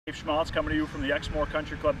Dave Schmaltz coming to you from the Exmoor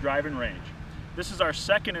Country Club driving range. This is our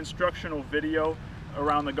second instructional video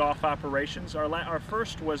around the golf operations. Our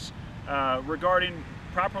first was regarding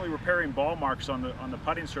properly repairing ball marks on the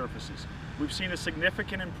putting surfaces. We've seen a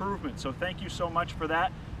significant improvement, so thank you so much for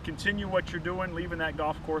that. Continue what you're doing, leaving that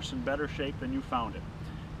golf course in better shape than you found it.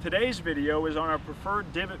 Today's video is on our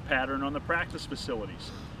preferred divot pattern on the practice facilities.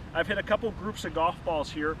 I've hit a couple groups of golf balls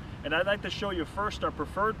here, and I'd like to show you first our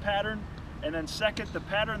preferred pattern, and then second, the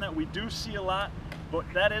pattern that we do see a lot,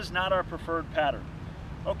 but that is not our preferred pattern.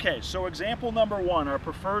 Okay, so example number one, our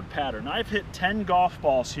preferred pattern. I've hit 10 golf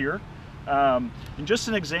balls here, and just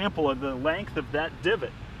an example of the length of that divot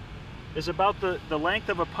is about the length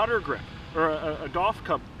of a putter grip, or a golf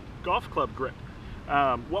club grip.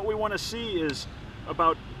 What we want to see is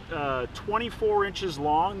about 24 inches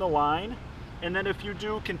long, the line, and then if you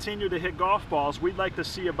do continue to hit golf balls, we'd like to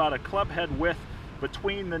see about a club head width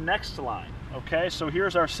between the next line. Okay, so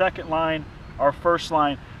here's our second line, our first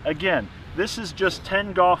line. Again, this is just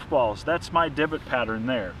 10 golf balls. That's my divot pattern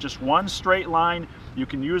there. Just one straight line. You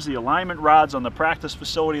can use the alignment rods on the practice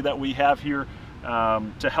facility that we have here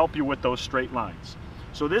to help you with those straight lines.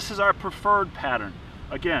 So this is our preferred pattern.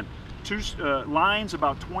 Again, two lines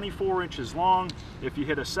about 24 inches long. If you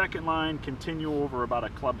hit a second line, continue over about a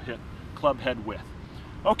club head width.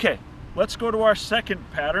 Okay, let's go to our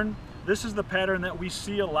second pattern. This is the pattern that we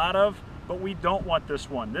see a lot of, but we don't want this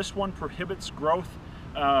one. This one prohibits growth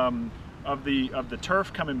of the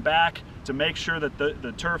turf coming back to make sure that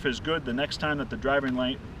the turf is good the next time that the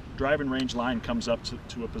driving range line comes up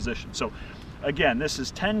to a position. So again, this is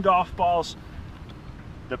 10 golf balls.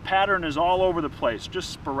 The pattern is all over the place, just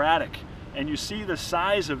sporadic. And you see the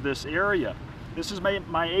size of this area. This is my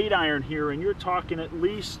 8-iron here, and you're talking at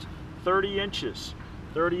least 30 inches.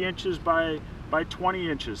 30 inches by 20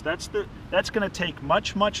 inches. That's going to take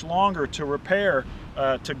much longer to repair,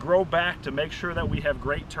 to grow back, to make sure that we have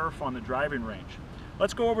great turf on the driving range.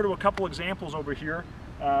 Let's go over to a couple examples over here.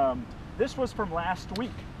 This was from last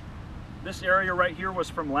week. This area right here was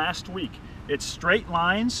from last week. It's straight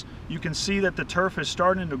lines. You can see that the turf is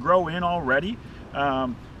starting to grow in already.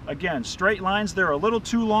 Again, straight lines, they're a little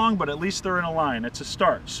too long, but at least they're in a line. It's a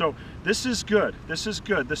start. So this is good. This is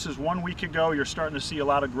good. This is 1 week ago. You're starting to see a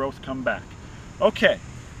lot of growth come back. Okay,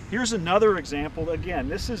 here's another example. Again,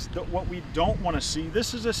 this is what we don't want to see.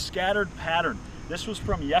 This is a scattered pattern. This was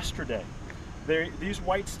from yesterday. These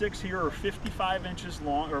white sticks here are 55 inches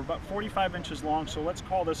long, or about 45 inches long, so let's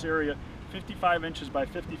call this area 55 inches by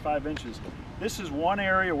 55 inches. This is one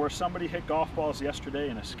area where somebody hit golf balls yesterday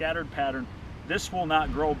in a scattered pattern. This will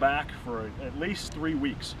not grow back for at least 3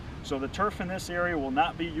 weeks. So the turf in this area will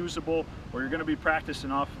not be usable, or you're going to be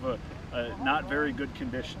practicing off of a not very good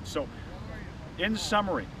condition. So in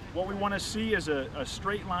summary, what we want to see is a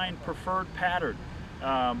straight line preferred pattern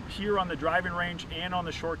here on the driving range and on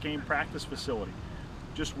the short game practice facility.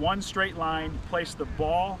 Just one straight line, place the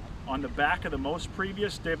ball on the back of the most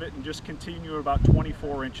previous divot and just continue about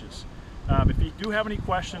 24 inches. If you do have any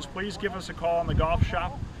questions, please give us a call in the golf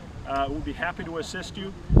shop. We'll be happy to assist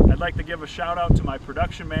you. I'd like to give a shout out to my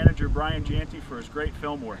production manager, Brian Janty, for his great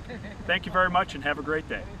film work. Thank you very much and have a great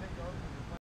day.